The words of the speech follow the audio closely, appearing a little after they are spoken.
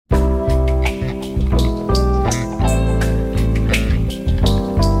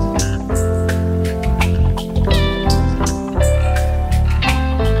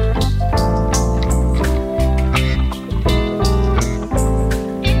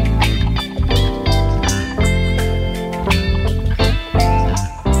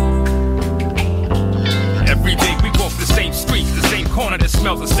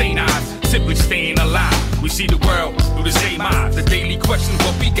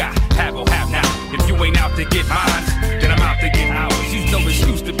to get mine, then I'm out to get ours. You know it's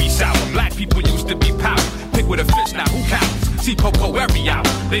used to be sour. Black people used to be power. Pick with a fist, now who counts? See Poco every hour.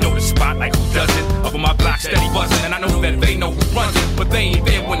 They know the spot like who doesn't. Up on my block steady buzzing, and I know that they know who runs it, but they ain't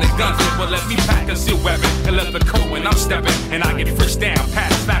there when the guns hit. Well, let me pack a seal weapon and let the coat when I'm stepping, and I get frisked down,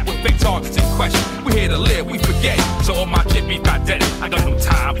 pass back with fake targets in question. We here to live, we forget it. So all my kid beef got dead. I got no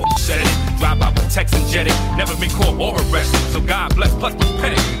time for said it. Drive by with text and jet it. Never been caught or arrested. So God bless plus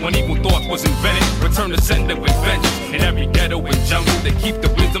repent it. When evil thoughts was invented, return to sender with vengeance. In every ghetto and jungle, they keep the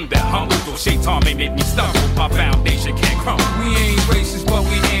wisdom that humble. Though Shaitan may make me stumble, my foundation can't crumble. We ain't racist, but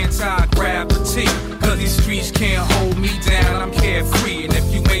we anti-gravity. Cause these streets can't hold me down, I'm carefree. And if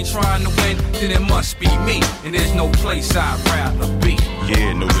you ain't trying to win, then it must be me. And there's no place I'd rather be.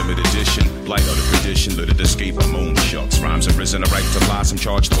 Yeah, no limit edition. Light of the perdition, let it escape among shucks. Rhymes have risen, a right to blossom,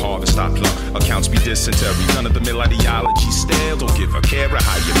 charge to harvest, stop luck. Accounts be dysentery, none of the mill ideology stale. Don't give a care of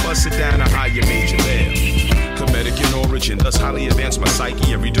how you bust it down or how you made your bail. Comedic in origin, thus highly advanced my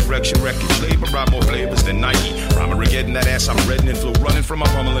psyche. Every direction wreckage, labor, rob more flavors than Nike. Rhyming, getting that ass, I'm reddening, flow running from my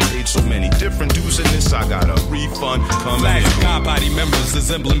pummeling page. So many different dudes in this, I got a refund coming in. God body members,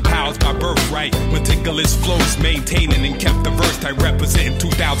 resembling powers by birthright. Meticulous flows, maintaining and kept the verse tight. Representing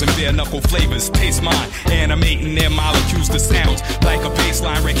 2,000 bare knuckle flavors. Taste mine, animating their molecules to sounds. Like a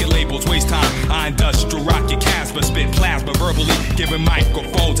baseline, record labels, waste time. I industrial rocket Casper, spit plasma verbally, giving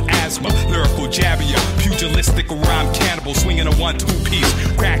microphones asthma. Lyrical jabbier, pugilistic rhyme cannibal, swinging a 1-2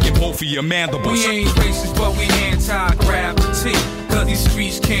 piece, cracking both of your mandibles. We ain't racist, but we anti-gravity. Cause these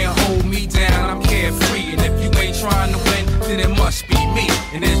streets can't hold me down, I'm carefree. And if you ain't trying to win, then it must be me.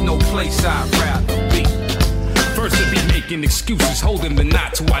 And there's no place I'd rather be. First to be making excuses, holding the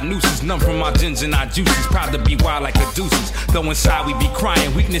knot to our nooses. Numb from our gins and our juices, proud to be wild like the deuces. Though inside we be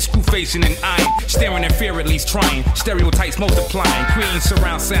crying, weakness, screw facing and iron. Staring in fear, at least trying. Stereotypes multiplying, creating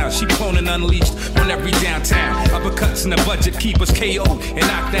surround sound. She cloning unleashed on every downtown. Uppercuts in the budget keep us KO and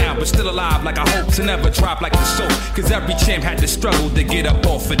knocked down, but still alive like I hope to never drop like the soul. Cause every champ had to struggle to get up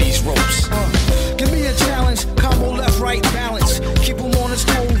off of these ropes. Give me a challenge, combo left, right, balance. Keep them on his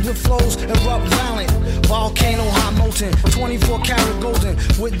toes with flows, erupt violent. Volcano hot molten, 24 karat golden.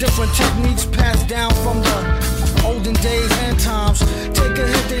 With different techniques passed down from the olden days and times. Take a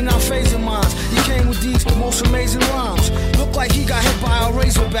hit, they not phasing minds. He came with these most amazing rhymes. Look like he got hit by a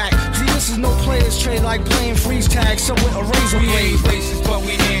razorback. See, this is no players trade like playing freeze tag. So with a razor blade. We ain't racist, but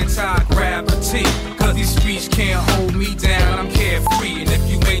we anti-gravity. Cause these streets can't hold me down, I'm carefree. And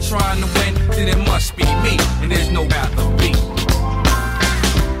if you ain't trying to win, then it must be me. And there's no other beat.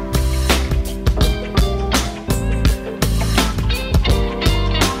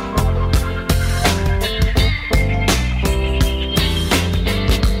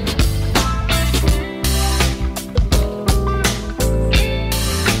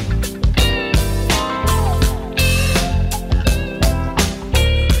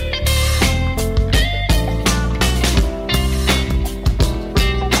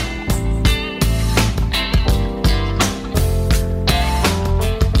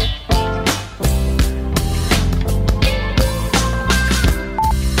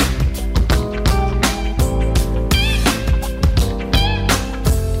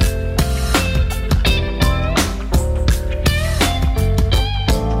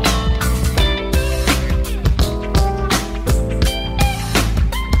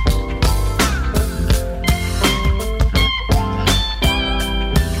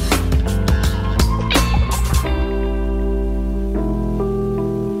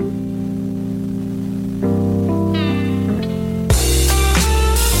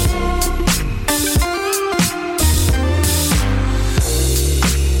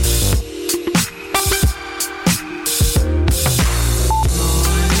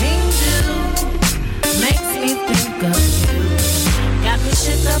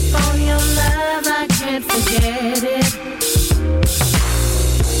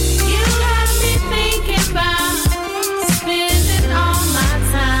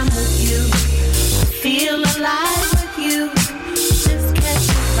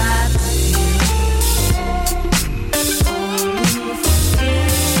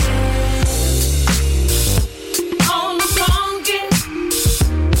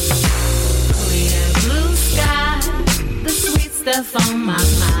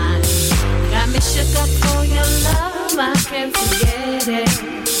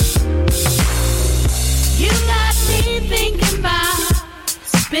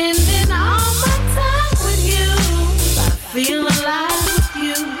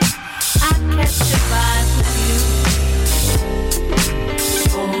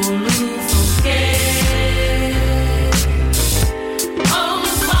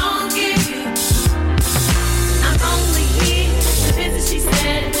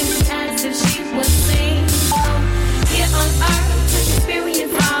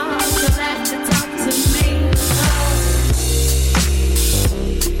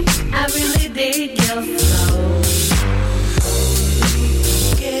 dig your flow.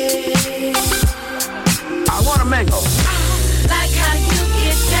 Yeah. I want to mango. Like how you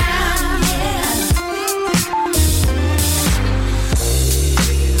get down, yeah.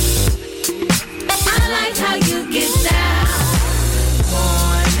 I like how you get down.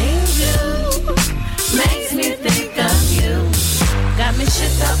 Morning dew makes me think of you. Got me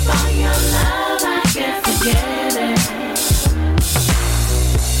shook up on your love, I can't forget it.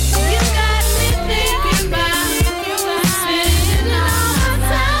 You got me thinking about you, spending all my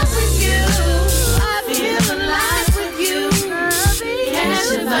time with you. I feel alive with you, can't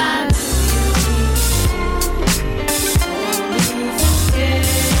survive.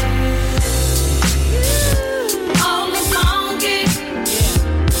 All the funky.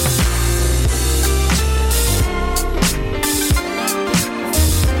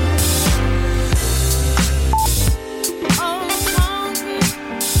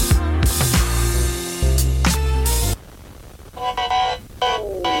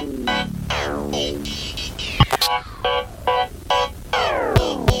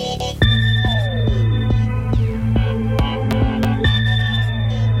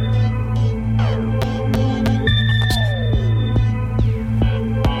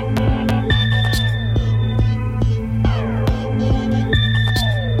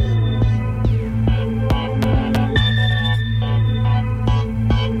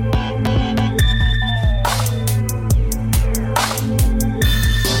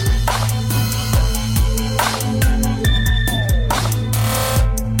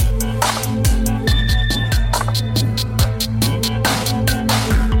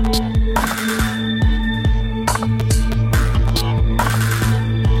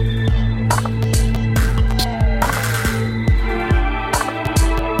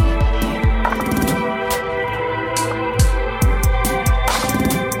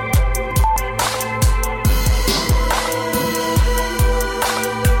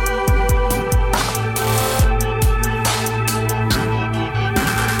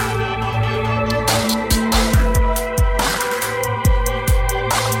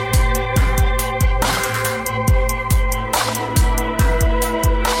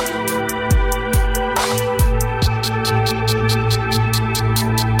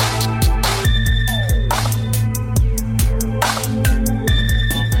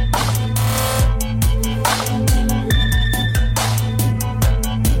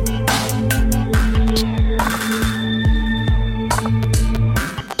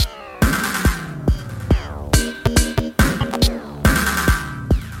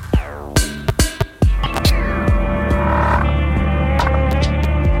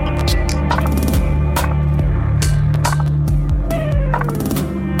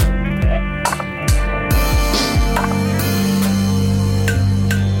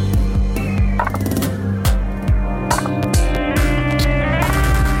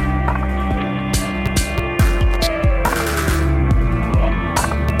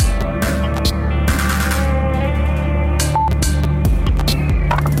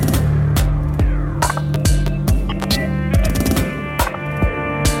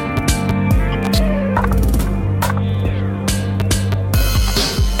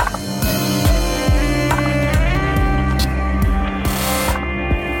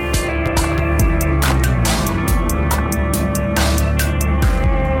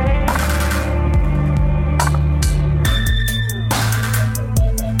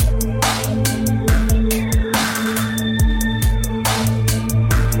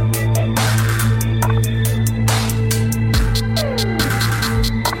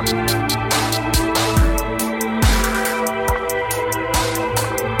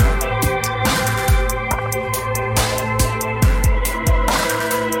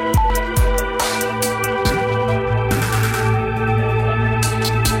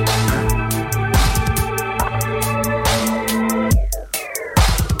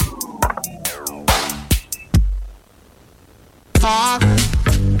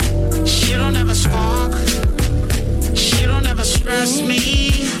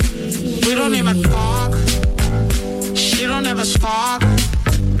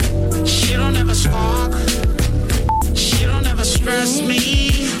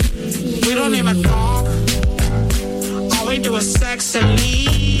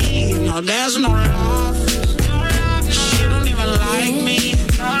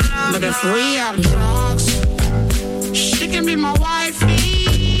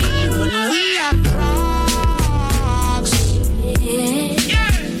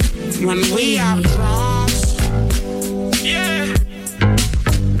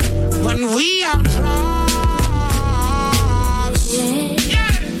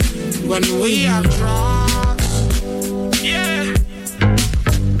 when we are drugs. Yeah.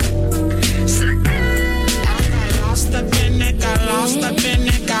 Got lost up in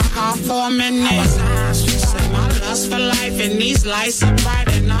it, got off for a minute. Said my lust for life and these lights are bright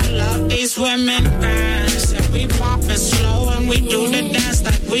and I love these women. Said we pop it slow and we do the dance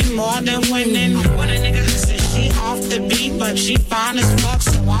like we more than winning. Said she off the beat but she fine as fuck,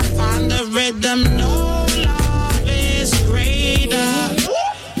 so I find the rhythm. No love is greater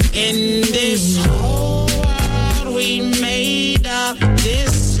in this whole world we made up.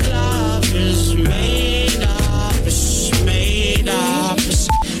 This love is made up. Made up,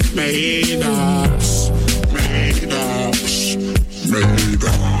 made up, made up, made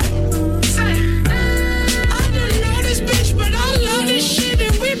up. I don't know this bitch, but I love this shit,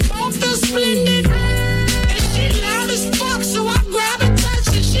 and we both feel splendid. And she loud as fuck, so I grab a touch,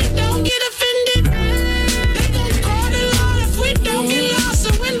 and she don't get offended. They gon' call the law if we don't get lost, so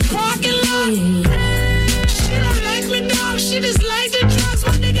in the parking lot. She don't like me, dog. She just like the drugs,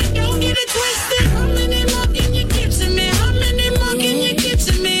 my nigga. Don't get it twisted. How many more can you give to me? How many more can you give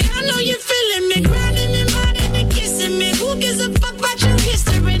to me? I know you're feeling me, grinding me, riding and kissing me. Who gives a fuck about your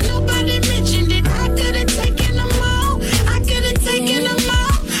history? Nobody mentioned it. I could've taken them all. I could've taken them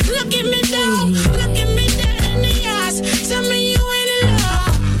all. Look at me down, look at me dead in the eyes. Tell me you ain't in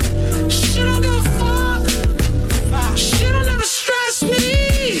love. She don't give a fuck. She don't ever stress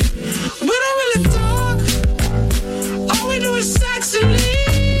me. We don't really talk. All we do is sex and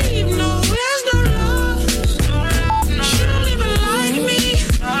leave. No, there's no love. She don't even like me.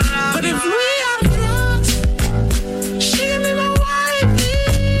 But if we have drugs, she can be my wifey.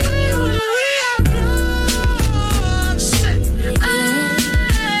 When we have drugs,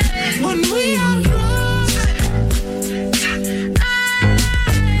 when we have drugs,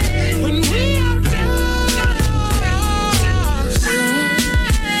 when we have drugs,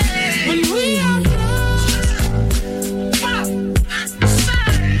 when we have drugs.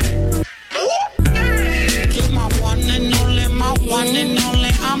 My one and only, my one and only.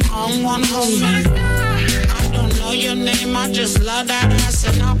 I'm on one homie. I don't know your name, I just love that ass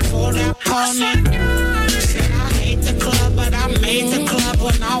and I pull that pony. Said I hate the club, but I made the club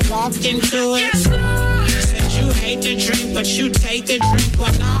when I walked into it. Said you hate the drink, but you take the drink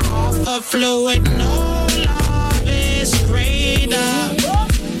when I offer fluid. No love is greater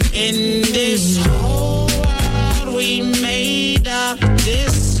in this whole world we made up.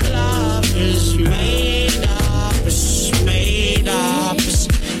 This love is made up, it's made up, it's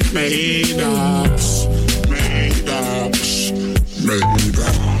made up, it's made up, it's made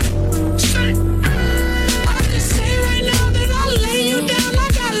up. I can say right now that I'll lay you down. I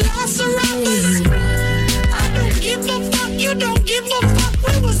got lots of rappers. I don't give a fuck, you don't give a fuck.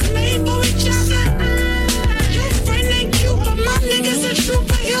 We was made for each other. Your friend ain't cute, but my nigga's a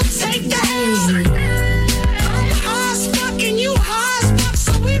trooper. He'll take the ass. I'm high as fuck and you high as fuck,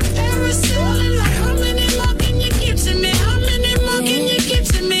 so we parasailing. Like how many more can you give to me? How many more can you give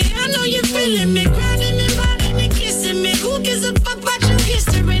to me? I know you're feeling me, grinding and riding and kissing me. Who gives a fuck about your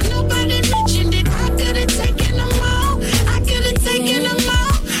history? Nobody mentioned it. I could've taken them all. I could've taken them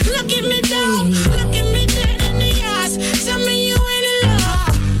all. Look at me down, look at me dead in the eyes. Tell me you ain't in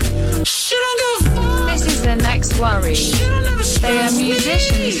love. She don't give a fuck. This is the next worry. She don't ever They are stress me.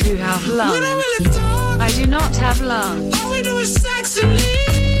 musicians who have We don't lungs. really talk. I do not have lungs. All we do is sex and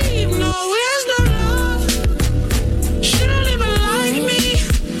leave. No, there's no love. She don't even like me.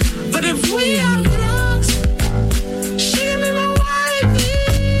 But if we have drugs, she can be my wifey.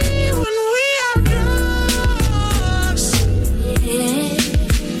 When we have drugs,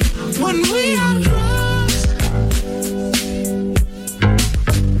 when we have drugs,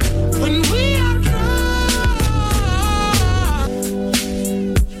 when we have drugs.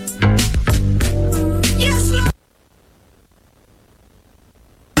 Yes, Lord.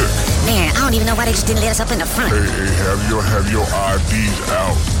 Man, I don't even know why they just didn't let us up in the front. Hey, have your IDs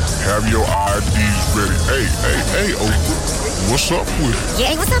out. Have your IDs ready. Hey, Oprah, what's up with it?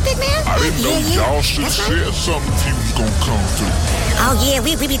 Yeah, what's up, big man? I didn't know y'all should That's have said something if you was gonna come through. Oh, yeah,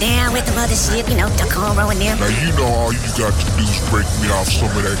 we be down with the other shit, you know, the cornrow and them. Now you know all you got to do is break me off some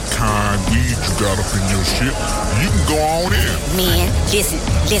of that kind weed you got up in your shit. You can go on in. Man,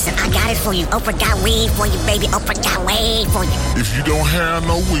 listen, I got it for you. Oprah got weed for you, baby. Oprah got weed for you. If you don't have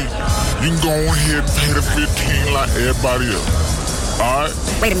no weed, you can go on ahead and pay the 15 like everybody else. Alright?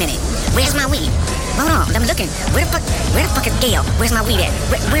 Wait a minute. Where's my weed? Hold on, I'm looking. Where the fuck is Gail? Where's my weed at?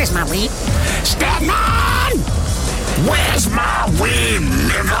 Where's my weed? Statman! Where's my weed,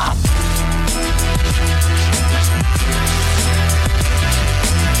 nigga?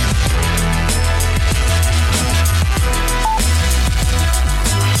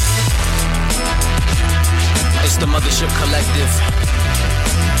 Mothership Collective.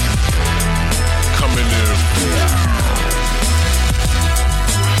 Coming in.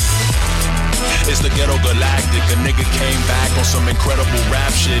 It's the Ghetto Galactic. A nigga came back on some incredible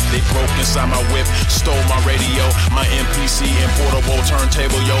rap shit. They broke inside my whip, stole my radio, my MPC and portable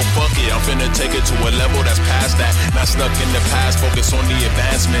turntable. Yo, fuck it, I'm finna take it to a level that's past that. Not stuck in the past, focus on the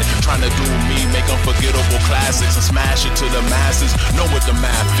advancement. Trying to do me, make unforgettable classics and smash it to the masses. Know what the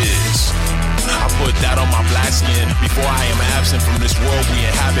math is. I put that on my black skin before I am absent from this world we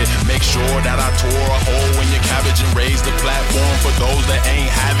inhabit. Make sure that I tore a hole in your cabbage and raise the platform for those that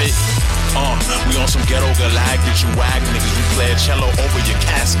ain't have it. We on some Ghetto Galactic, you whack niggas, we play a cello over your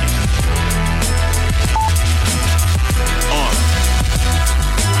casket.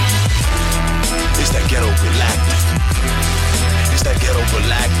 It's that Ghetto Galactic. It's that Ghetto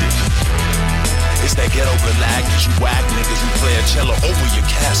Galactic. It's that Ghetto Galactic, you whack niggas, we play a cello over your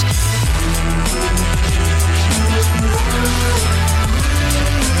casket.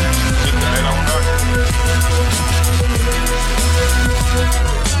 Get the head on up.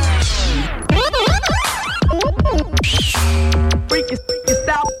 Freak your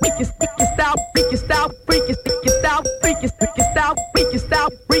style, freak your style, freak your style, freak your style, freak your style, freak your style, freak your style,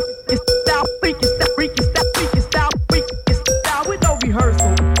 freak your style, freak your style, freak your style, freak your style with no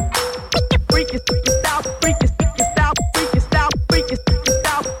rehearsal. Freak your style, freak your style, freak your style, freak your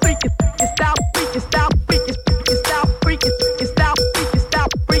style, freak your style, freak your style, freak your style, freak your style, freak your style,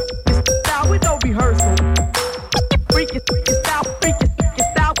 freak your style with no rehearsal. Freak your style, freak your style, freak your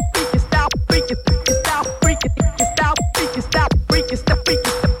style, freak your style, freak your style, freak your style, freak your style, freak your style,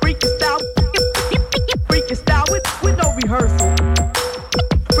 freak your style, freak your style with no rehearsal.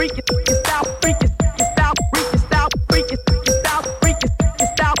 Freak your style, freak your style, freak your style, freak your style, freak your style, freak your style,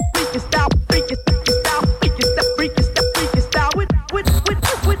 freak your style, freak your style, freak your style, freak your style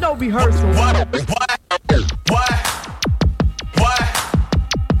with no rehearsal.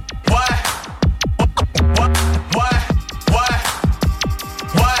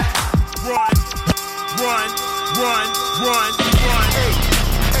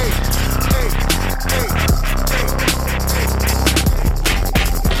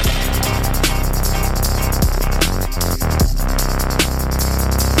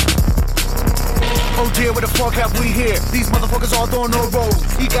 Oh dear, what the fuck have we here? These motherfuckers all throwing no rolls.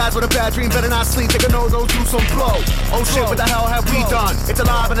 You guys with a bad dream better not sleep. They can know those do some flow. Oh shit, what the hell have we done? It's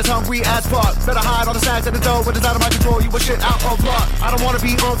alive and it's hungry as fuck. Better hide all the sacks at the door, but it's out of my control. You a shit out of luck. I don't wanna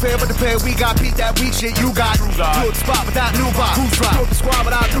be unfair, but the pair we got beat that weak shit you got. Good spot with that new box. Who's right? Good the squad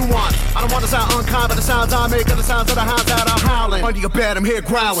without nuance. I don't wanna sound unkind, but the sounds I make are the sounds of the hounds that are howling. Under your bed, I'm here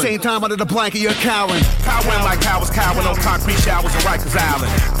growling. Same time under the blanket, you're cowering. Cowering like cowards cowering on concrete showers in Rikers Island.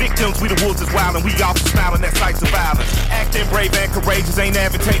 Victims, we the wolves is wildin'. We all smiling at sights of violence. Acting brave and courageous ain't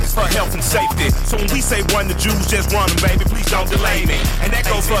advantageous for health and safety. So when we say run the Jews, just run them, baby. Please don't delay me. And that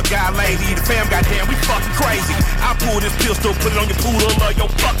goes for a guy, lady. The fam, goddamn, we fucking crazy. I pull this pistol, put it on your poodle or your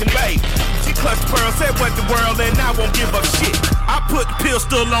fucking babe. She clutched the pearl, said what the world, and I won't give a shit. I put the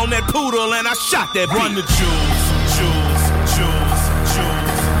pistol on that poodle and I shot that bitch. Run the Jews, Jews, Jews,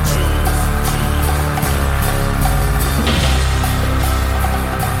 Jews.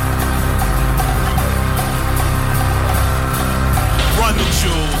 Run the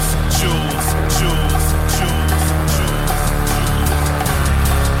jewels, jewels, jewels, jewels, jewels.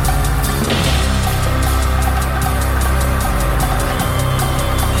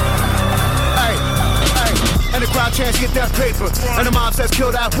 Hey, hey, and the crowd chants get that paper. And the mob says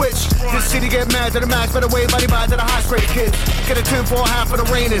kill that witch. This city get mad to the max, better wave body by to the high straight kids. Get a 10 for half of the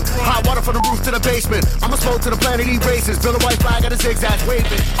raining. Hot water from the roof to the basement. I'ma smoke to the planet he races. Build a white flag at a zigzag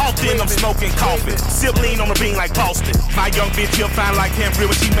waving. Often I'm smoking coffee. Sip lean on the bean like Boston. My young bitch, you'll find like him real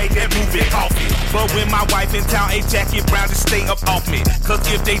when she made that move in coffee. But when my wife in town, a jacket brown, just stay up off me. Cause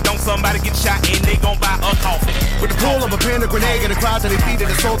if they don't, somebody get shot and they gon' buy a coffin. With the pull of a pin, a grenade, and the crowd that they feed and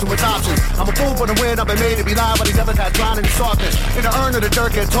it's sold to its options. I'm a fool for the win, I've been made to be live, but these other guys drowning in softness. In the urn of the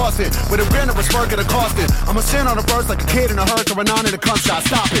dirt, get tossed in. With a grin of a smirk and a costed. I'm a sin on a verse like a kid in a hearse or a non in a cum shot.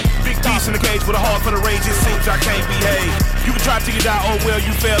 Stop it. Big piece in the cage with a heart for the rage, it seems I can't behave. You can try till you die, oh well,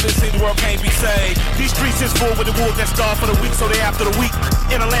 you fail, this in the world can't be saved. These streets is full with the wolves that starve for the weak, so they after the weak.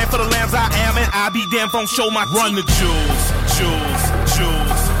 In a land for the lambs I am, and I be damn phone show my Run the jewels, jewels,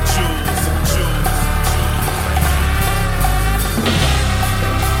 jewels, jewels, jewels.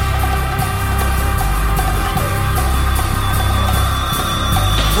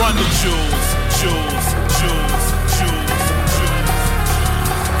 Run the jewels, jewels, jewels, jewels, jewels.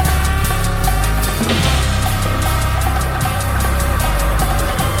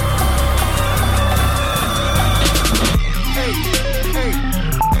 Hey, hey,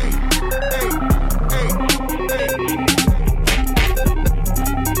 hey, hey, hey, hey.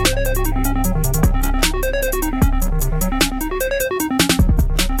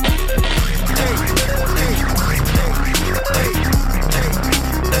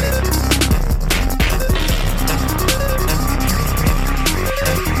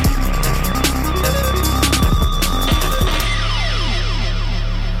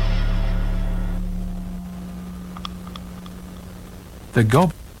 The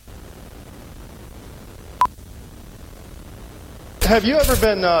gob. Have you ever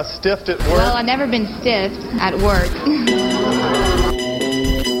been stiffed at work? Well, I've never been stiffed at work.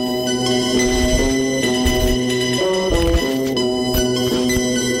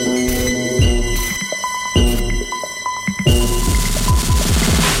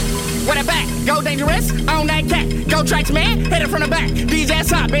 With a back, go dangerous, on that cat, go tracks man, hit it from the back.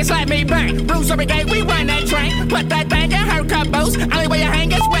 DJ's hot, bitch, let me bang. Bruce every day, we run that train. Put that thing in her caboose. Only way you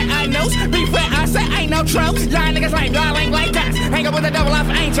hang is where I knows. Be where I say ain't no tropes. Y'all niggas lame, y'all ain't like that. Hang up with the devil off,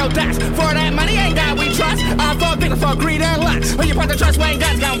 ain't your dash. For that money, ain't God we trust. All for people for greed and lust. When you put the trust, we ain't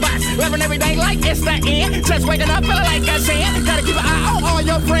God's gon' box. Living every day like it's the end. Just waking up, feeling like a sin. Gotta keep an eye on all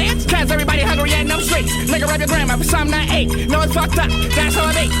your friends. Cause everybody hungry and no streets. Nigga, rap your grandma for something I ate. No, it's fucked up, that's how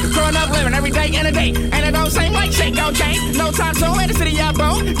it be. Growing up, living every day in a day. And it don't seem like shit gon' change. No time soon in the city of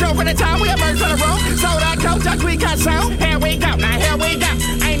bone. Don't for the time we emerge from the room. So that coat, just we cut sound. Here we go, now here we go.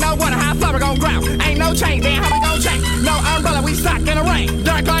 Ain't no water, how far we gon' grow. Ain't no change, then how we gon' change. No umbrella, we stuck in the rain.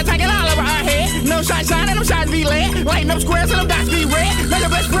 Dark lines hanging all over our head. No sunshine and them shots be lit. Light no squares and them dots be red. Like a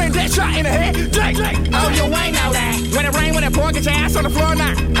best friend, dead shot in the head. Drake, oh, you ain't know that. When it rain, when it pour, get your ass on the floor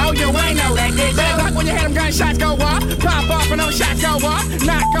now. Oh, you ain't know that. Bad luck when you hear them gunshots go off. Pop off and them shots go off.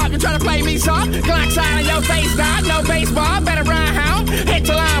 Knock off, you try to play me soft. Glock sign on your face, dog. No baseball, better run home. Hit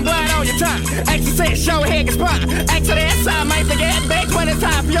your line, blood on your tongue. Exorcist, show head gets spun. Exodus, I might forget. Bitch, when it's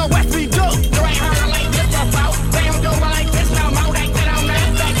time for your West we do. You ain't heard like this before. They don't do it like this no more. They get on that,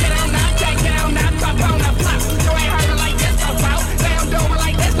 they get on that, they get on that. Pop on the flop. You ain't heard like this before. They don't do it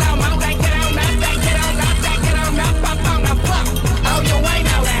like this no more. They get on that, they get on that, they get on that. Pop on the flop. Oh, you ain't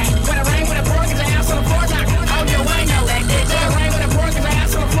know that. When it rain, when it pour, get your ass on the floor now. Oh, you ain't know that. When it rain, when it pour, get your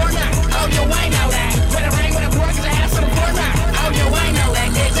ass on the floor now. Oh, you ain't know that. When it rain, when it pour, get your ass on the floor now. Oh, you ain't know that.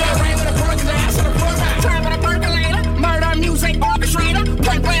 When it rain, when it pour, get your ass on the floor now. Time for the percolator, murder music orchestrator,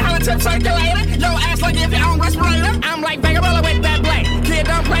 play holotype circulator. Yo ass like if your own respirator. I'm like Vagabella with that blade. Kid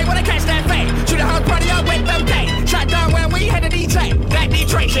don't play when I catch that fade. Shoot a whole party up with them day. Shot down when we hit the DJ. That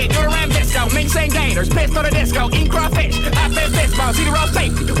Detroit shit, do the Ram disco. Minks and gators, pissed on the disco. Eat crawfish, I fit fist ball. See the road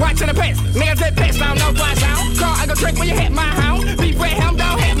safety, watching the piss. Niggas get pissed on no fly sound. Call I go trick when you hit my hound. Beef with him,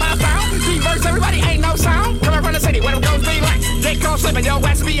 don't hit my phone. Reverse everybody, ain't no sound. Coming from the city where them goes be like. Get cold slipping, yo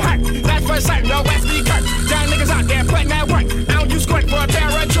West be hurt. That's for certain, yo West be curse. Young niggas out there putting that work. I don't use squirt for a pair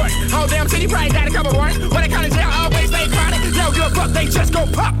of joint. Whole damn city probably got a couple words. When they come to jail, always stay chronic. Yo, good fuck, they just go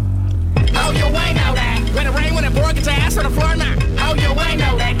pop. Oh, you ain't know that. When it rain, when it pour, get your ass on the floor now. Oh, you ain't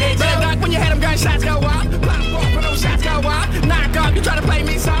know that. Bad luck when you hear them gunshots go off. Pop off when those shots go off. Knock off, you try to play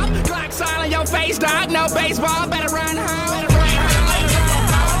me soft. Glock sign on your face, dog. No baseball, better run home. Better run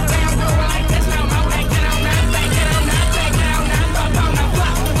home. They don't do it like this no more. They get on that, they get on that, they get on that. Pop on the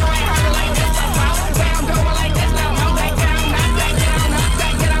flop. You ain't heard it like this before. They don't do it like this no more. They get on that, they get on that,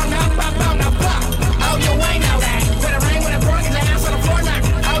 they get on that. Pop on the flop. Oh, you ain't know that. When it rain, when it pour, get your ass on the floor now.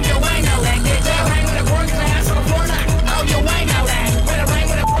 Oh, you ain't know that. When it rain, when it pour, get your ass on the floor now. Oh, you ain't know that. When it rain,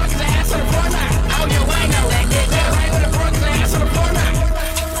 when it pour, get your ass on the floor now. Oh, you ain't know that. When it rain, when it pour, get your ass on the floor now.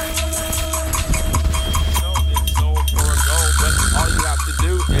 All you have to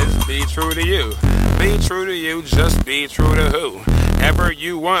do is be true to you. Be true to you, just be true to who. Ever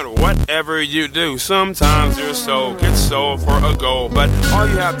you want, whatever you do. Sometimes your soul gets sold for a goal, but all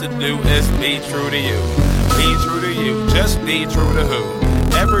you have to do is be true to you. Be true to you, just be true to who.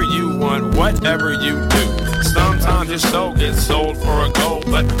 Ever you want, whatever you do. Sometimes your soul gets sold for a goal,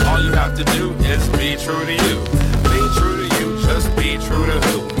 but all you have to do is be true to you. Be true to you, just be true to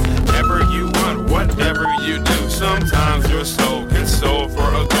who. Ever you want, whatever you do. Sometimes your soul gets sold for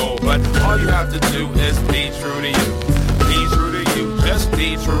a goal, but all you have to do is be true to you. Be true to you, just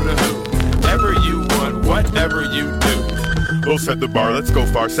be true to who. Ever you want, whatever you do. We'll set the bar, let's go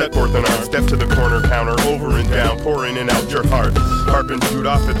far, set forth an arm. Step to the corner counter, over and down, pour in and out your heart. Harp and shoot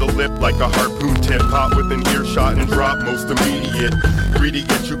off at the lip like a harpoon tip. Pop with an earshot and drop most immediate. Greedy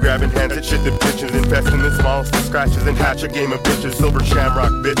get you grabbing hands at shit that bitches. Invest in the smallest of scratches and hatch a game of bitches. Silver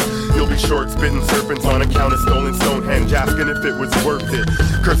shamrock bitch, you'll be short spitting serpents on account of stolen Stonehenge. Asking if it was worth it.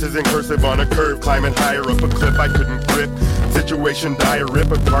 Curses in cursive on a curve, climbing higher up a cliff I couldn't grip. Situation dire, rip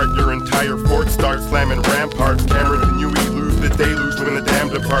apart your entire fort. Start slamming ramparts. Cameron, can you lose that they lose when the dam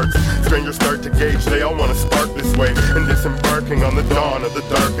departs? Strangers start to gauge, they all want to spark this way. And disembarking on the dawn of the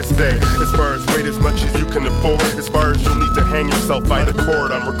darkest day. As far as wait as much as you can afford. As far as you'll need to hang yourself by the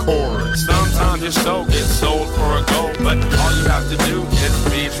cord on record. Sometimes your soul gets sold for a goal, but all you have to do is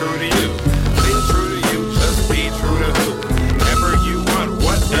be true to you. Be true to you, just be true to who. Ever you want,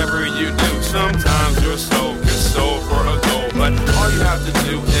 whatever you do. Sometimes your soul gets sold for a goal, but all you have to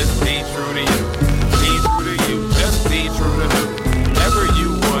do is be true to you. Be true to you, just be true to who.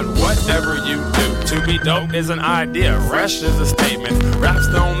 whatever you do. To be dope is an idea, fresh is a statement. Rap's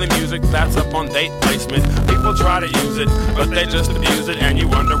the only music that's up on date placement. People try to use it, but they just abuse it, and you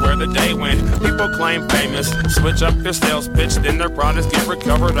wonder where the day went. People claim famous, switch up their sales pitch, then their products get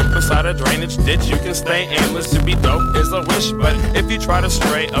recovered up inside a drainage ditch. You can stay aimless, to be dope is a wish, but if you try to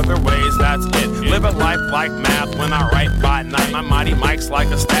stray other ways, that's it. Live a life like math when I write by night. My mighty mic's like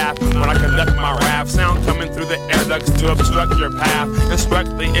a staff when I conduct my rap. Sound coming through the air ducts to obstruct your path.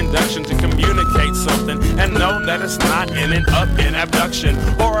 Instruct the induction to communicate something, and know that it's not in and up in abduction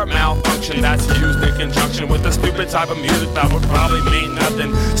or a malfunction that's used in conjunction with the stupid type of music that would probably mean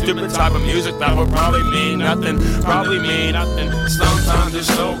nothing. Stupid type of music that would probably mean nothing. Probably mean nothing. Sometimes your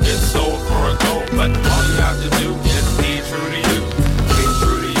soul gets sold for a goal, but all you have to do is be true to you. Be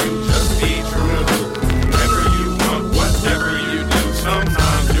true to you, just be true to who. Whatever you want, whatever you do.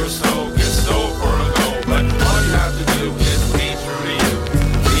 Sometimes your soul gets sold for a goal, but all you have to do is be true to you.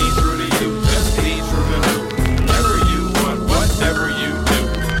 Be true to you, just be true to who. Whatever you want, whatever you do.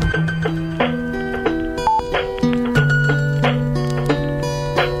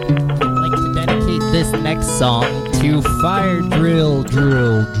 I'd like to dedicate this next song to Fire Drill.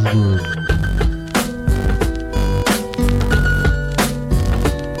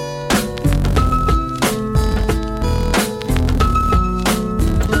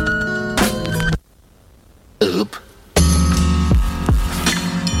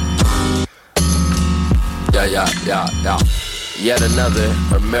 Yeah. Yet another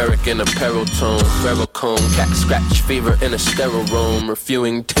American apparel tune, feral coon, cat scratch fever in a sterile room,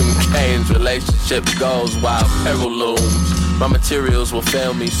 reviewing Tim Kane's relationship goals while peril looms. My materials will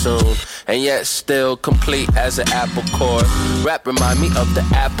fail me soon, and yet still complete as an apple core. Rap remind me of the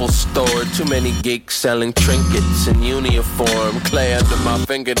Apple Store. Too many geeks selling trinkets in uniform. Clay under my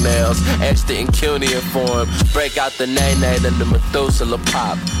fingernails, etched it in cuneiform. Break out the nay-nay, then the Methuselah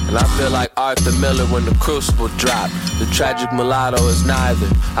pop. And I feel like Arthur Miller when the crucible dropped. The tragic mulatto is neither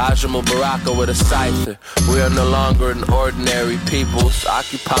Ajmal Baraka with a scyther. We are no longer an ordinary people, so I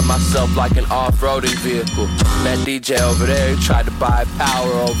occupy myself like an off-roading vehicle. That DJ over there tried to buy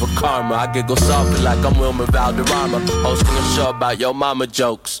power over karma. I giggle softly like I'm Wilmer Valderrama, hosting a show about your mama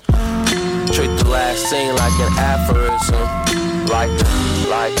jokes. Treat the last scene like an aphorism, like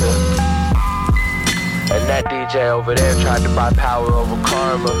a. And that DJ over there tried to buy power over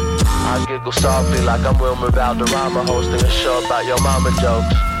karma. I giggle softly like I'm Wilmer Valderrama, hosting a show about your mama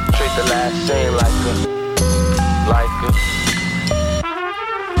jokes. Treat the last scene like a.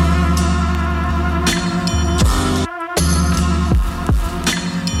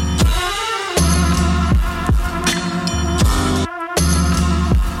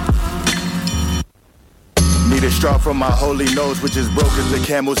 Need a straw from my holy nose, which is broke as the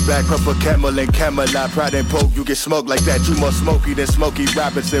camel's back. Up a camel and Camelot, pride and poke. You get smoked like that, you more smoky than Smokey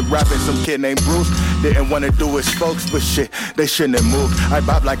Robinson. Rapping some kid named Bruce, didn't wanna do his spokes, but shit, they shouldn't have moved. I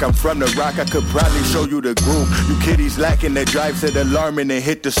bob like I'm from the rock, I could probably show you the groove. You kiddies lacking the drive, said alarming and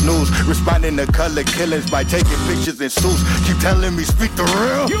hit the snooze. Responding to color killings by taking pictures in suits. Keep telling me, speak the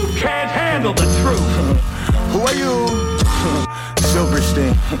real. You can't handle the truth. Who are you?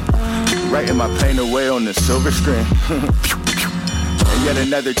 Silverstein. Writing my pain away on the silver screen. And yet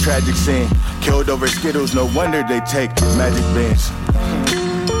another tragic scene. Killed over Skittles, no wonder they take magic beans.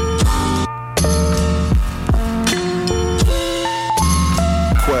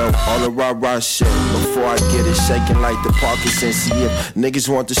 All the rah-rah shit before I get it shaking like the Parkinson's. See if niggas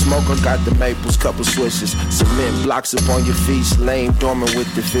want the smoke, I got the maples, couple swishes. Cement blocks up on your feet, laying dormant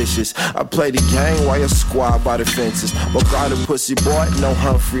with the fishes. I play the game while you squad by the fences. But got a pussy boy, no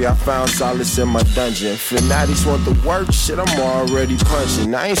Humphrey, I found solace in my dungeon. Fanatics want the work, shit, I'm already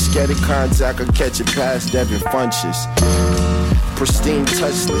punching. I ain't scared of contact, I catch it past Devin Funches. Pristine,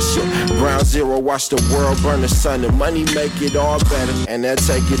 touchless, yeah. Ground zero, watch the world burn the sun. And money make it all better, and they'll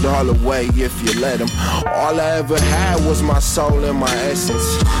take it all away if you let them. All I ever had was my soul and my essence.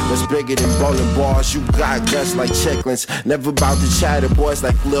 That's bigger than bowling balls, you got guts like chicklins. Never about to chatter, boys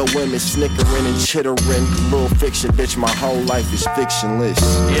like little women snickering and chittering. Little fiction, bitch, my whole life is fictionless.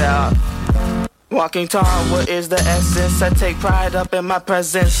 Yeah. Walking tall, what is the essence? I take pride up in my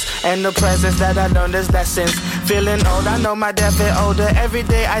presence, and the presence that I learned is lessons. Feeling old, I know my death is older. Every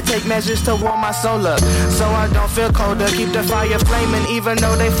day I take measures to warm my soul up, so I don't feel colder. Keep the fire flaming, even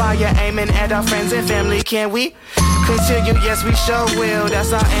though they fire aiming at our friends and family. Can we continue? Yes, we sure will.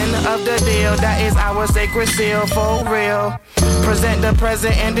 That's our end of the deal. That is our sacred seal, for real. Present the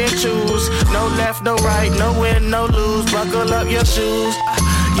present and then choose. No left, no right, no win, no lose. Buckle up your shoes.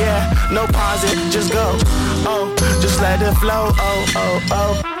 Yeah, no pausing, just go. Oh, just let it flow. Oh, oh,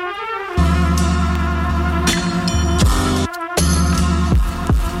 oh.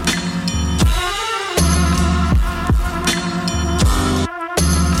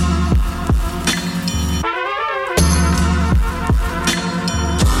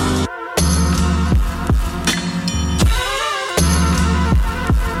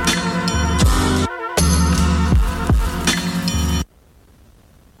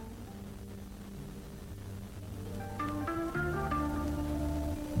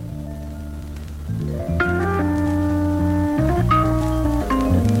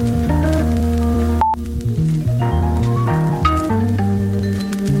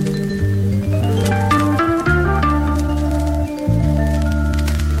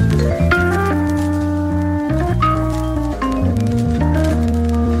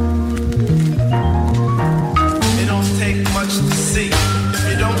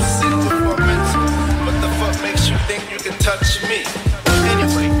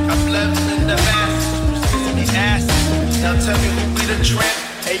 a tramp?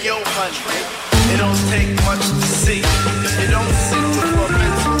 Hey yo, honey, it don't take much to see. It don't sit with a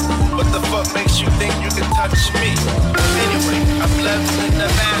mental. What the fuck makes you think you can touch me? Anyway, I'm left in the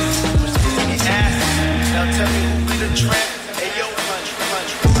mass, which gives me ass. Now tell me who be the tramp? Hey yo, honey.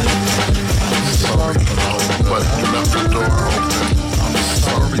 Sorry, but you left the door open. I'm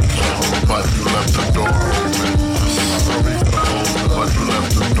sorry, but you left the door open. Sorry, but you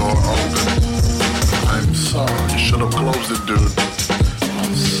left the door open. I'm sorry, you should have closed it, dude.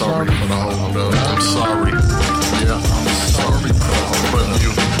 I'm sorry for the hold up. I'm sorry. Yeah, I'm sorry for the hold up. But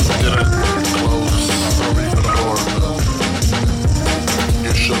you didn't close. Sorry for the door.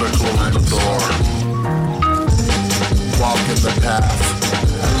 You should have closed the door. Walk in the path.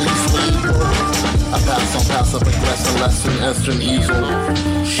 At least legal. I pass on passive aggressive lesson, Esther Easel.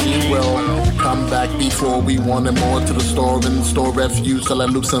 She will come back before we wanted more to the store and store refuse till I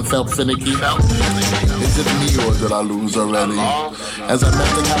loose and felt finicky. Is it me or did I lose already? As I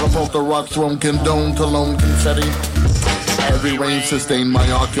meant to catapult the rocks from condone to lone confetti. Heavy rain sustained my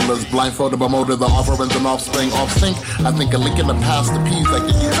oculars, blindfolded by motor, the offerings and offspring off sync. I think a link in the past appeased like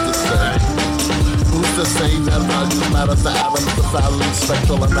they used to say. Who's to say that values matter to atoms, the fathom,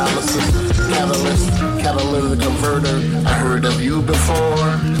 spectral analysis, catalytic converter. I heard of you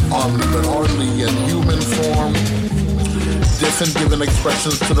before, only but hardly in human form. Different given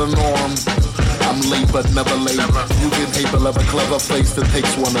expressions to the norm. I'm late but never late. You get hate but love a clever place that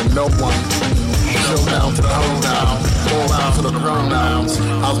takes one and no one. Showdown to the hoedown, go around to the pronouns.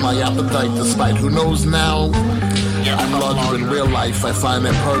 How's my appetite despite who knows now? I'm larger in real life, I find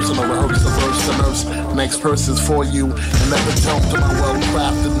it personal, rehearse the verse to nurse. Next verse is for you, and epitome to my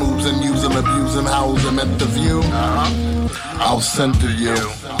well-crafted moves and use and abuse and how I'm meant to view. I'll center you.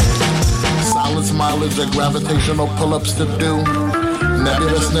 Silence mileage and gravitational pull-ups to do.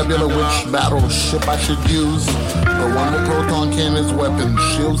 Nebula, which battleship I should use. The one with proton cannons, weapons,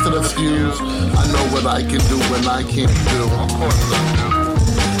 shields to the fuse. I know what I can do when I can't do.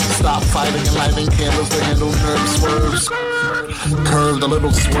 Stop fighting and lighting candles to handle nerve swerves. Curved a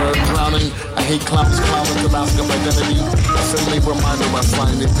little swerve, drowning. I hate clowns to mask up identity. A friendly reminder I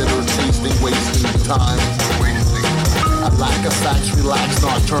find it bitter, tasting, wasting time. I lack of facts, relax,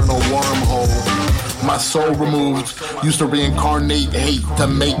 nocturnal wormhole. My soul removed, used to reincarnate hate to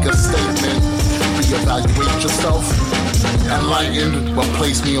make a statement. Reevaluate yourself, enlightened, but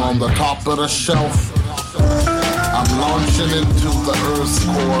place me on the top of the shelf. I'm launching into the Earth's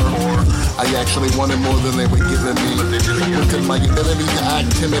core. I actually wanted more than they were giving me. Within my ability to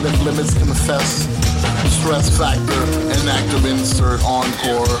act timid if limits confess. Stress factor, an active insert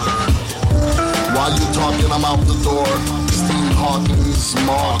encore. While you talking, I'm out the door. Steve Hawking's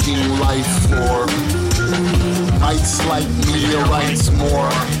mocking life for mites like meteorites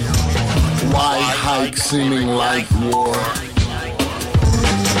more. Why hike seeming like war?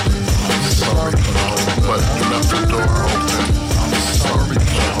 Sorry, but you left the door open. I'm sorry,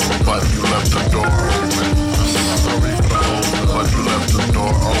 but you left the door open. Sorry, but you left the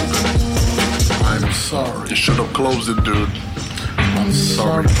door open. I'm sorry. You should have closed it, dude. I'm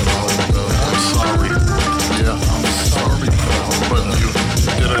sorry for the whole I'm sorry. Yeah, I'm sorry for the whole but you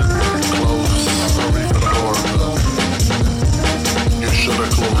didn't close. Sorry for the door. You should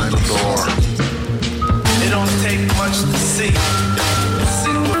have closed the door. It don't take much to see.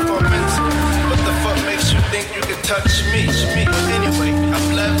 Sit with my mental. What the fuck makes you think you can touch me? Anyway, I'm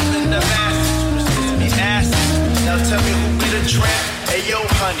left in the mass, which gives me ass. Now tell me who be the tramp? Hey yo,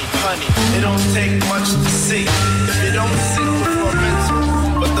 honey, it don't take much to see. If you don't sit with my mental,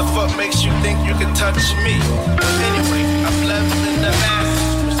 what the fuck makes you think you can touch me? Anyway, I'm left in the mass,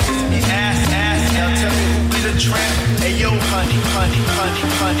 which gives me ass. Now tell me who be the tramp? Hey yo, honey.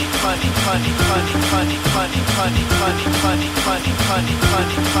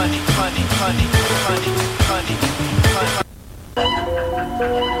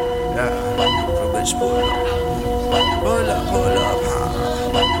 Bitch, pull up.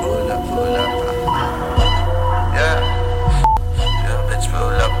 Yeah, bitch,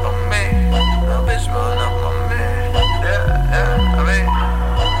 pull up on me. Bitch, pull up on me. Yeah, I mean,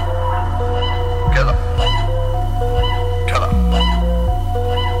 killer.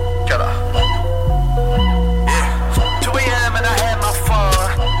 Yeah, 2 a.m. and I had my fun.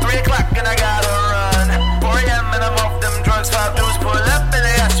 3 o'clock and I gotta run. 4 a.m. and I'm off them drugs. 5 dudes pull up and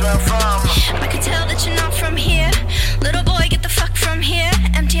they ask where I'm from. I can tell that you're not from here. Little boy, get the fuck from here.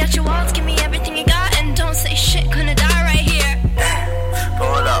 Empty out your walls, give me everything you got. And don't say shit, gonna die right here.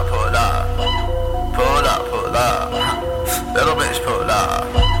 Pull up. Little bitch, pull up.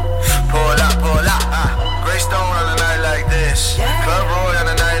 Greystone on a night like this. Club Roy on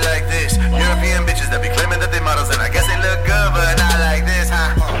a night like this. European bitches that be claiming that they models and I guess they look good, but not like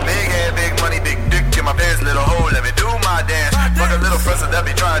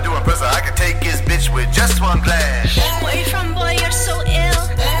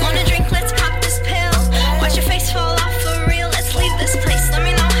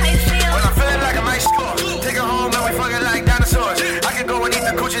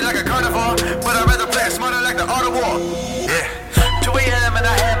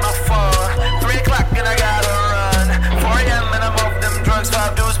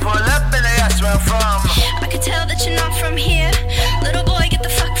dudes pull up and they ask where I'm from. I could tell that you're not from here. Little boy, get the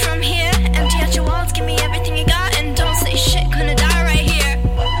fuck from here. Empty out your wallets, give me everything you got, and don't say shit, gonna die right here.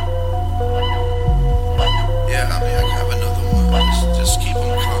 Yeah, I mean, I can have another one. Just keep them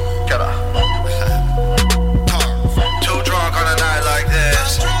coming. Get up. Too drunk on a night like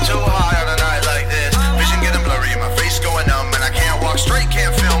this. Too high on a night like this. Vision getting blurry, my face going numb, and I can't walk straight,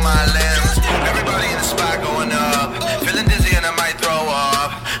 can't feel my limbs. Everybody in the spot going up. Feeling dizzy and I might throw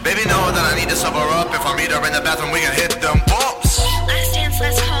up. Baby, know that I need to sober up. If I meet her in the bathroom, we can hit them bumps. Last dance,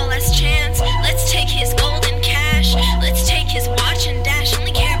 last call, last chance. Let's take his gold and cash. Let's take his watch and dash.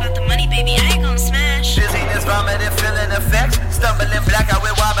 Only care about the money, baby, I ain't gon' smash. Dizziness, vomiting, feeling effects. Stumbling black out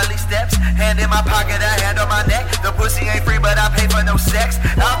with wobbly steps. Hand in my pocket, a hand on my neck. The pussy ain't free, but I pay for no sex.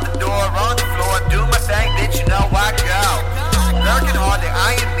 Out the door, on the floor, do my thing, bitch, you know I go. Lurking hard, they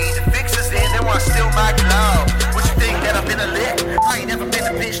eyeing me. The fixers in, they want to steal my glow. What you think that I've been a lick? I ain't never been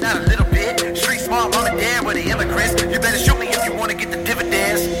a bitch, not a little bit. Street smart, mom and dad were the immigrants. You better shoot me if you want to get the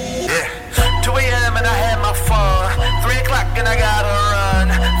dividends. Yeah. 2 a.m. and I had my fun. 3 o'clock and I gotta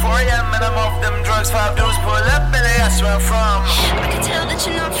run. 4 a.m. and I'm off them drugs. 5 dudes pull up and they ask where I'm from. I can tell that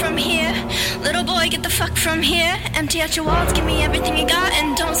you're not from here. Little boy, get the fuck from here. Empty out your wallets, give me everything you got,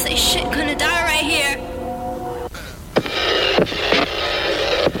 and don't say shit, gonna die right here.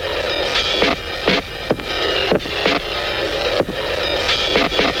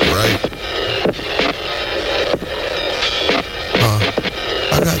 Right.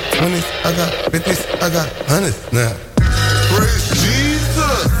 I got 20s, I got 50s, I got 100s now. Praise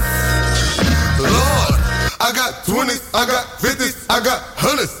Jesus, Lord. I got 20s, I got 50s, I got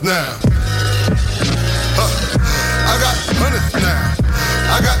 100s now. I got 100s now.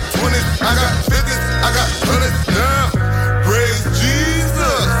 I got 20s, I got 50s, I got 100s now. Praise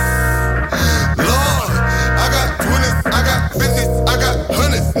Jesus, Lord. I got 20s, I got 50s, I got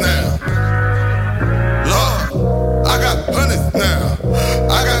 100s now. Lord, I got 100s now.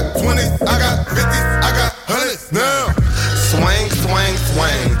 I got 20s, I got 50s, I got 100s now. Swing, swing,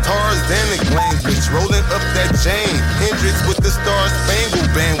 swing. Tarzanic language, rolling up that chain. Hendrix with the Star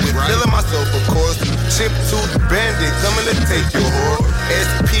Spangled Banquet. Right. Feeling myself, of course. Chip to the bandit, coming to take your whore.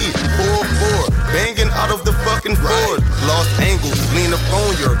 SP 44, banging out of the fucking Ford. Lost angles, lean up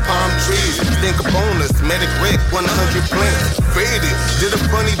on your palm trees. Think upon us, medic wreck, 100 plants. Faded, did a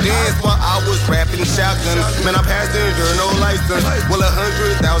funny dance while I was rapping shotgun. Man, I'm passenger, no license. Well,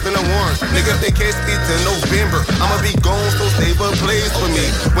 100,000 a warrant. Nigga, if they catch me till November, I'ma be gone, so save a place for me.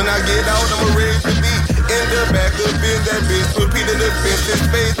 When I get out, I'ma ready to be in the back up in that bitch. Repeating the fences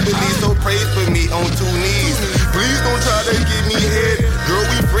faithfully, so pray for me on 2 knees. Please don't try to give me head. Girl,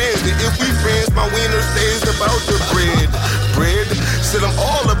 we friends, and if we friends, my wiener stays about the bread. Bread, shit, I'm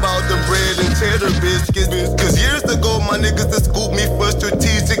all about the bread and cheddar biscuits. Cause years ago, my niggas to scoop me for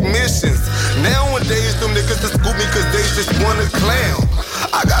strategic missions. Nowadays, them niggas to scoop me cause they just wanna clown.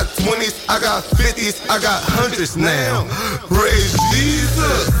 I got 20s, I got 50s, I got 100s now. Praise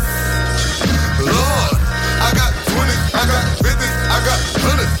Jesus, Lord. I got 20s, I got 50s, I got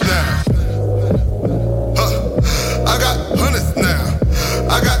 100s now. I got 100s now.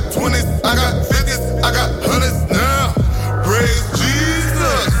 I got 20s, I got 50s, I got 100s now. Praise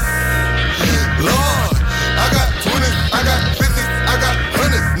Jesus, Lord. I got 20s, I got 50s, I got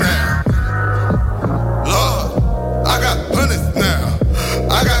 100s now. Lord, I got 100s now.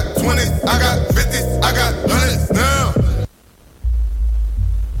 I got 20s, I got 50s, I got 100s now.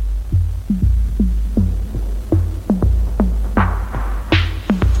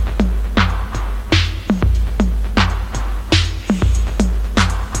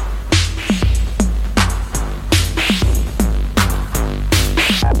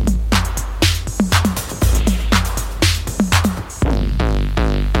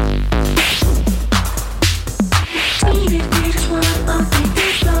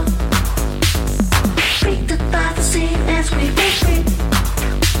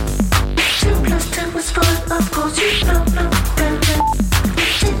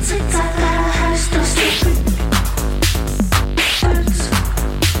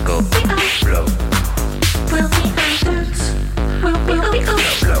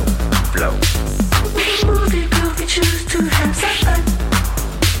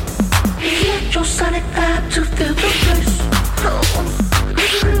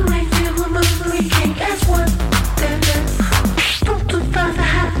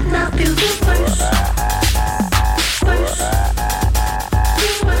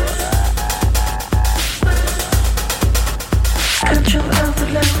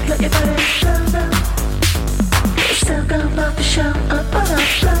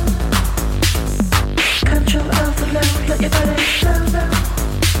 Control of the low, let your body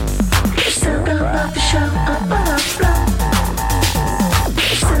flow.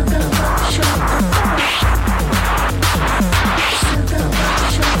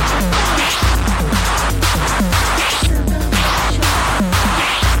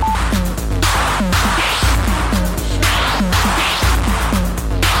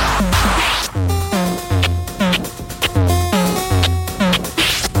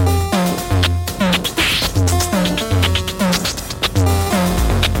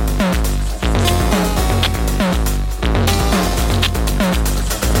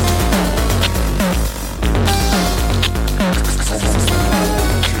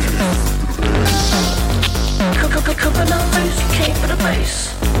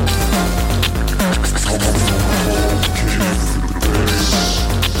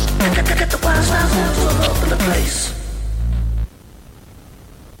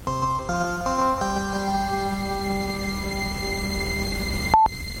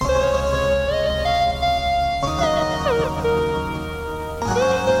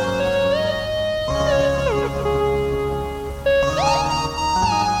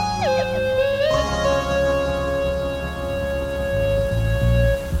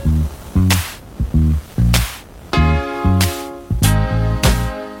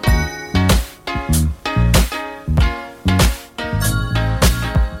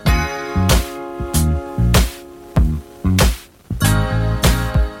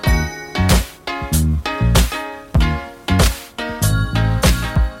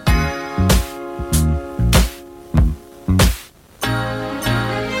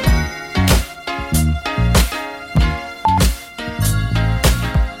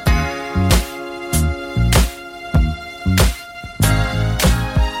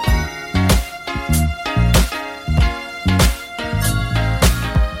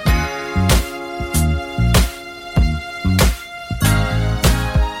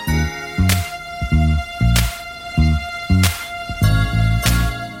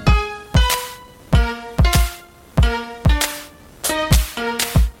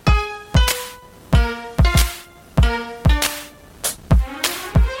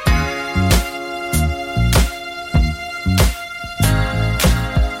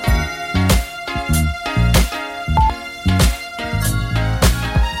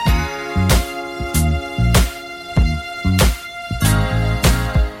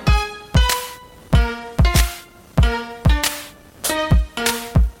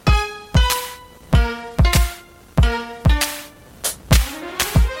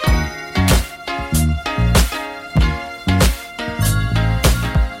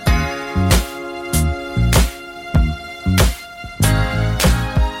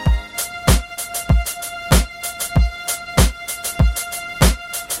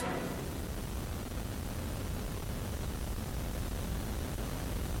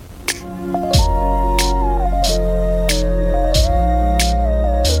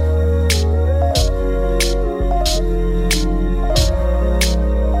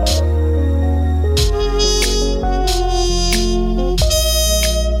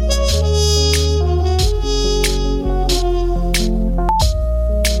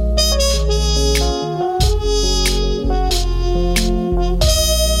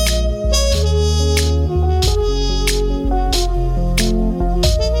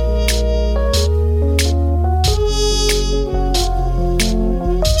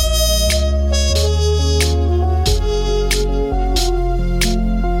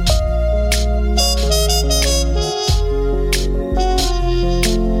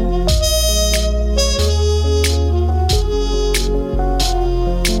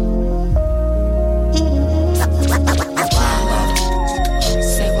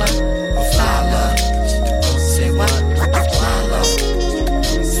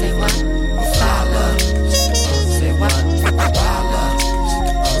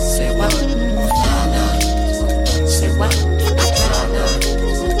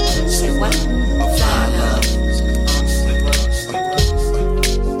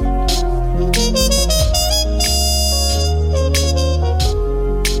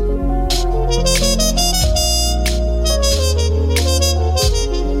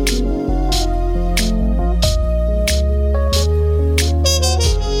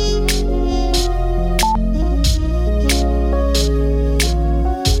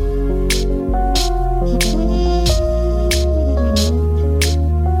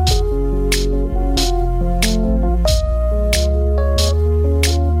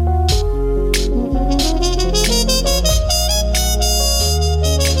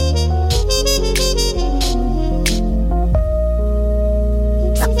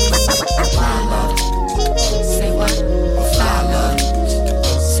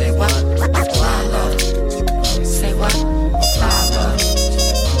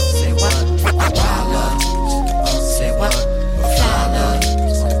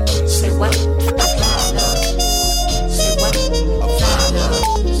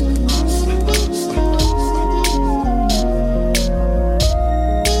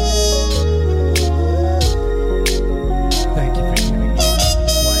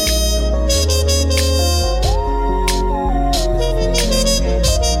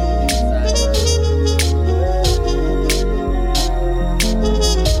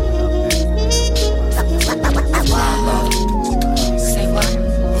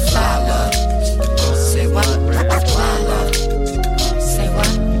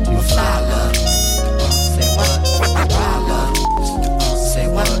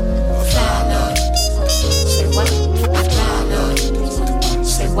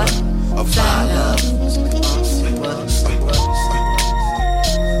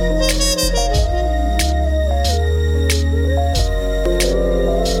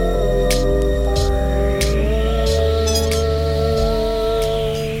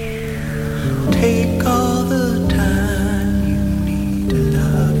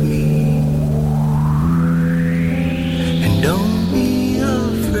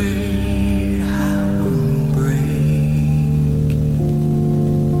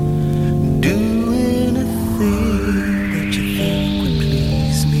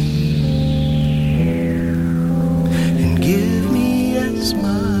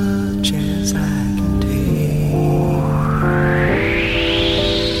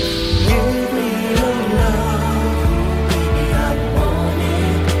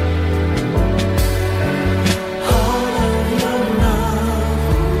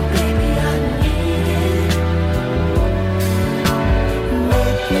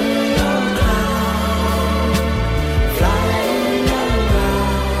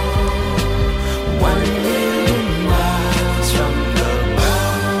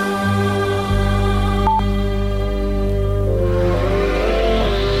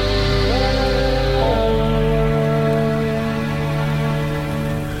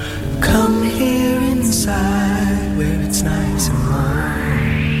 last nights of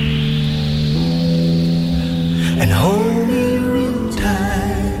mine, and hold me real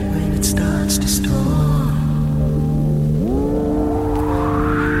tight when it starts to storm.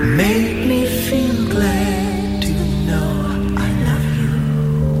 Make me feel glad to know I love you,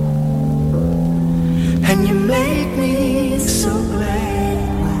 and you make me so glad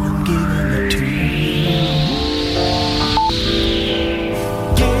when I'm giving it to you.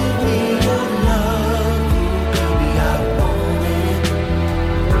 Give me your love, baby, I want it.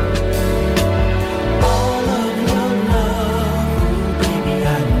 All of your love, baby,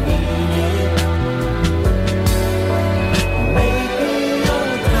 I need it. Make me your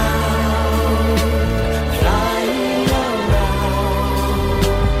cloud, flying around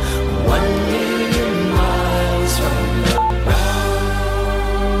 1,000,000 miles from the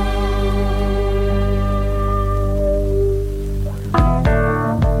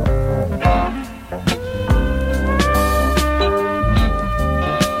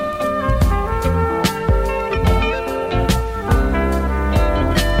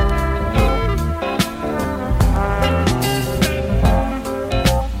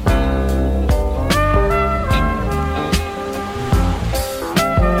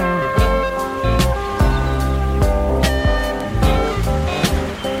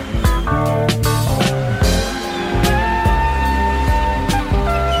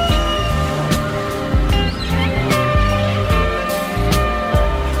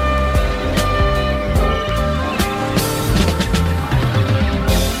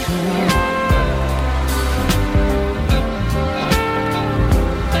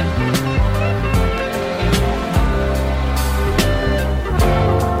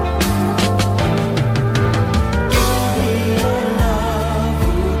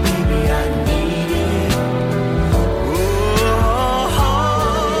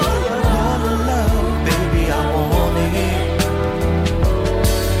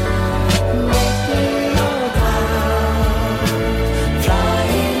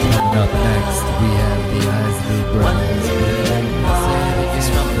Up next, we have the Isley Brothers with Let Me Say It Again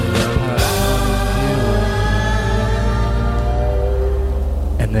from the Love.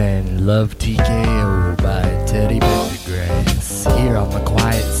 And then Love TKO by Teddy Pendergrass here on the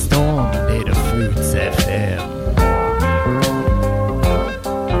Quiet Storm, Data Fruits FM.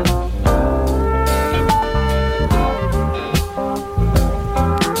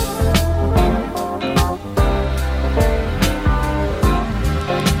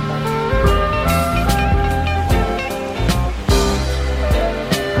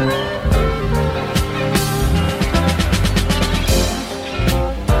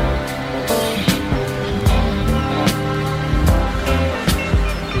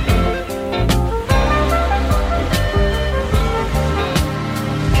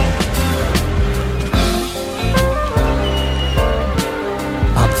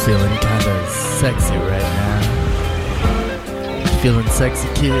 Feeling kind of sexy right now. Feeling sexy,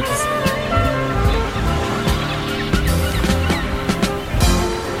 kids?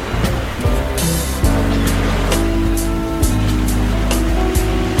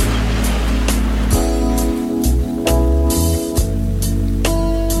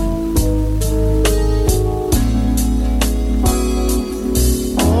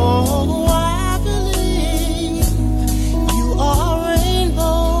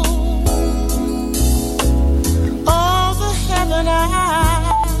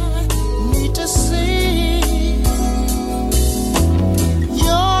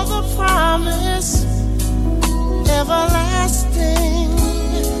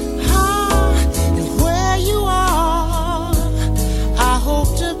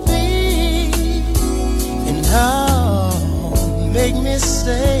 Make me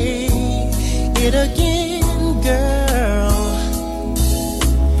say it again, girl.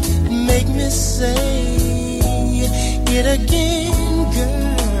 Make me say it again,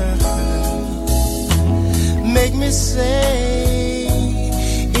 girl. Make me say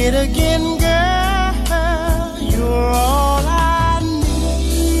it again, girl. You're all I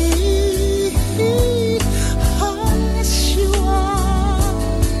need. Oh, yes, you are.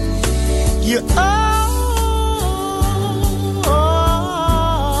 You're all.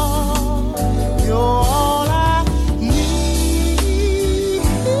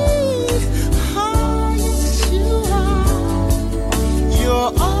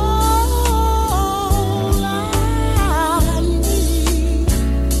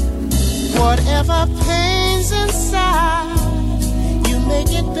 Whatever pain's inside, you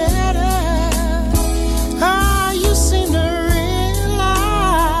make it better. Ah, you seem to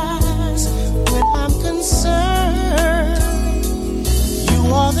realize when I'm concerned, you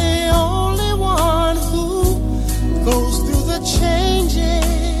are the only one who goes through the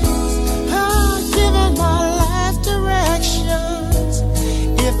changes, given my life directions.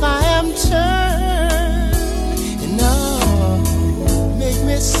 If I am turned, no, make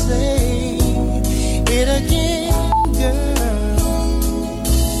me say it again, girl.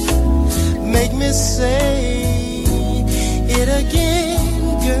 Make me say it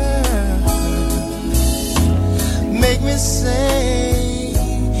again, girl. Make me say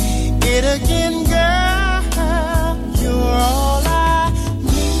it again, girl. You're all I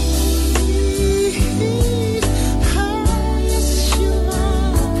need. Oh, yes, you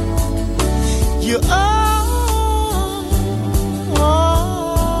are. You're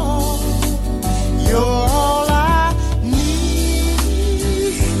you're all I need.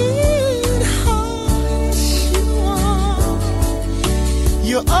 Oh, yes, you are.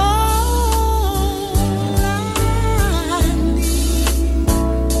 You're all I need.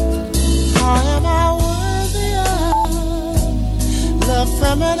 Am I worthy of love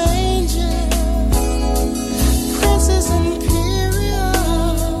from an angel? Princess imperial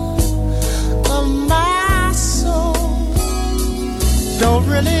of my soul. Don't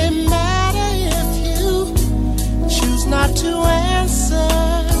really matter if you choose not to answer.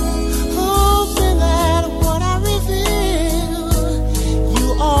 Hoping that what I reveal you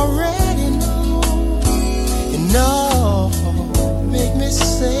already know. And no, make me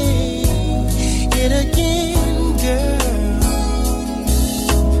say it again, girl.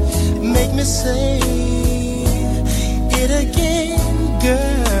 Make me say it again,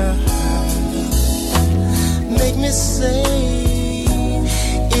 girl. Make me say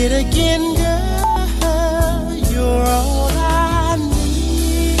it again, girl. You're all I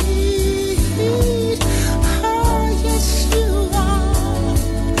need. Oh, yes, you are.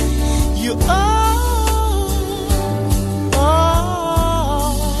 You are.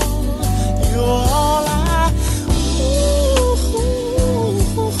 You're all I.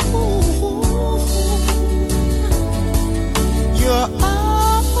 You're all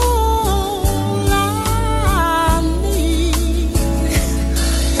I need.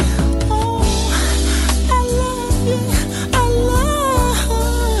 Oh, I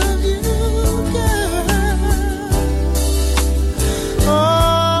love you, girl. Oh,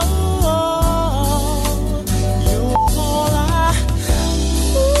 you're all I.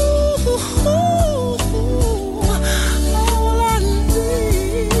 All I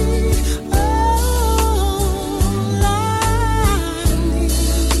need. All I need.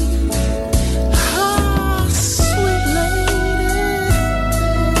 Ah, sweet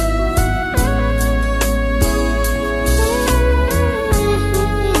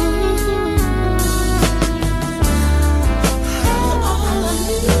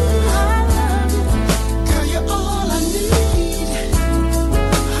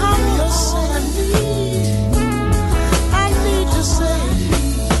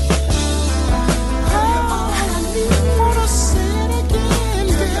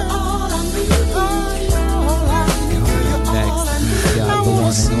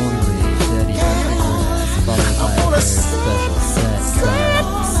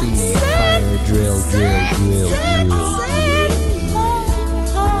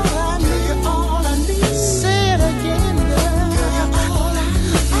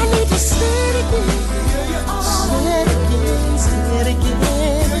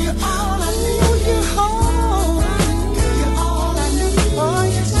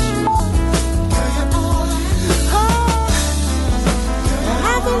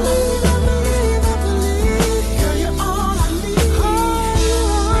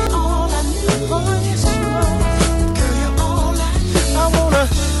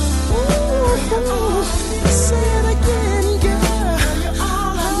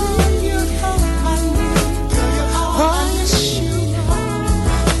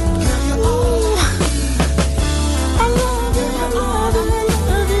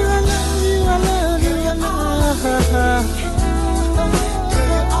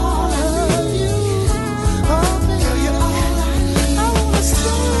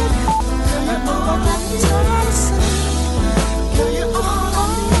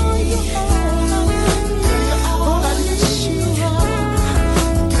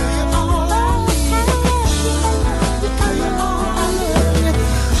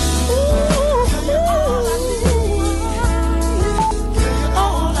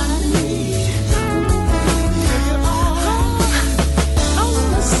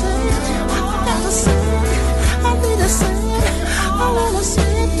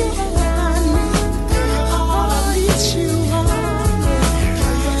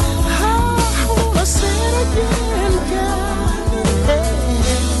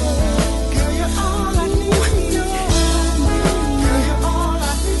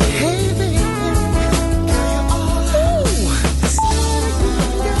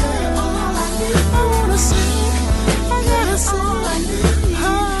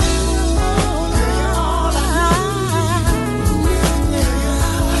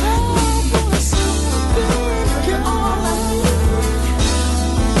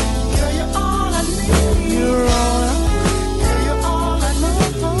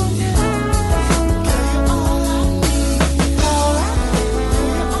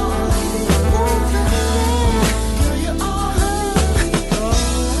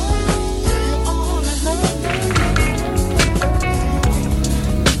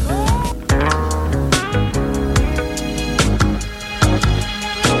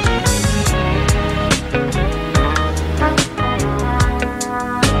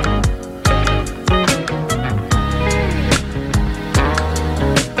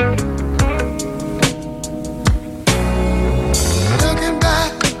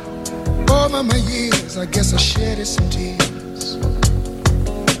shedded some tears.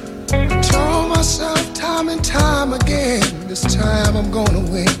 I told myself time and time again, this time I'm gonna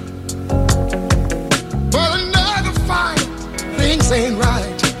win. But another fight, things ain't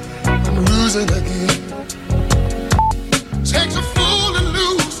right, I'm losing again. Takes a fool to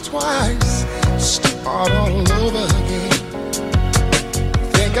lose twice, start all over again.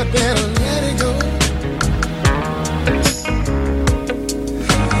 Think I better let it go.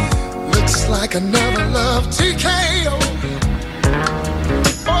 Looks like another love TKO.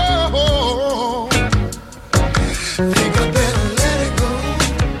 Oh, think I better let it go.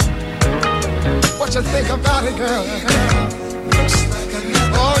 What you think about it, girl? Looks like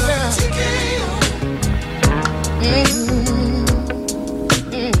another TKO.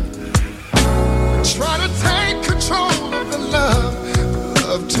 Try to take control of the love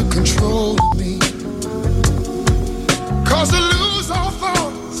to control me. Cause I lose all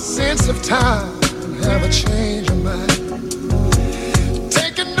thought, sense of time, and have a change of mind.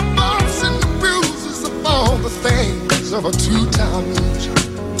 Taking the bumps and the bruises of all the things of a two-time loser.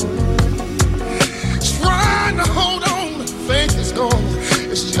 Trying to hold on, faith is gone.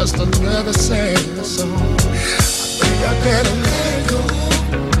 It's just another sad song. I think I better let it go.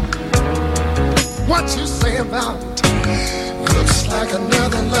 What you say about it? Looks like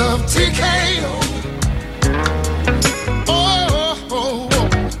another love TKO. Oh,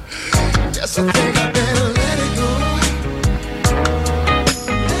 yes, I think I better let it go.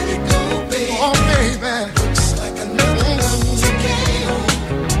 Let it go, baby. Oh, baby. Looks like another love TKO.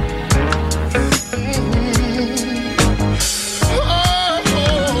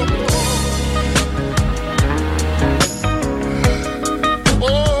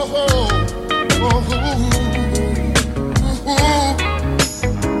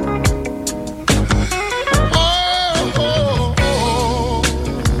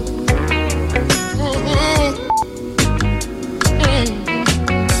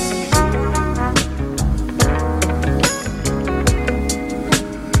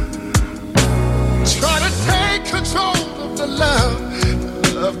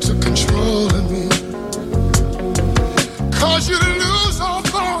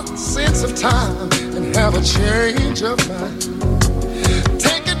 Time and have a change of mind.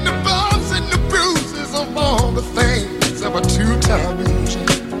 Taking the bumps and the bruises of all the things of a two-time loser.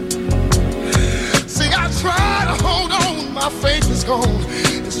 See, I try to hold on, my faith is gone.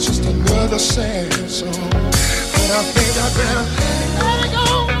 It's just another sad song. But I think I better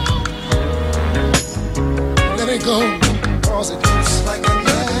let it go. Cause it looks like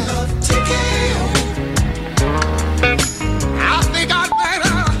another TKO. I think I'd better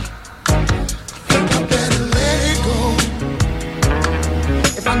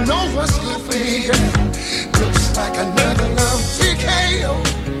I know what's good for me. Looks like another love TKO.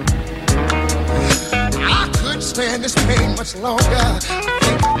 I couldn't stand this pain much longer. I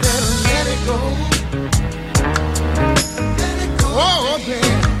think I better let it go. Let it go. Oh, baby.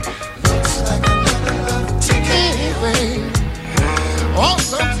 Looks like another love TKO. Baby. Oh,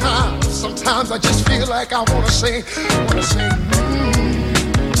 sometimes I just feel like I wanna say,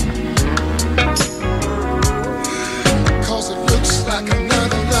 Cause it looks like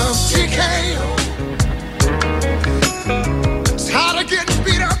another love TKO. Tired of getting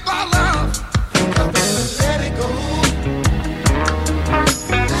beat up by love. I better let it go.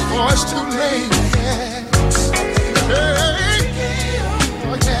 Oh, it's too late. Yeah. Hey.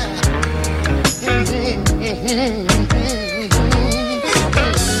 Oh, yeah.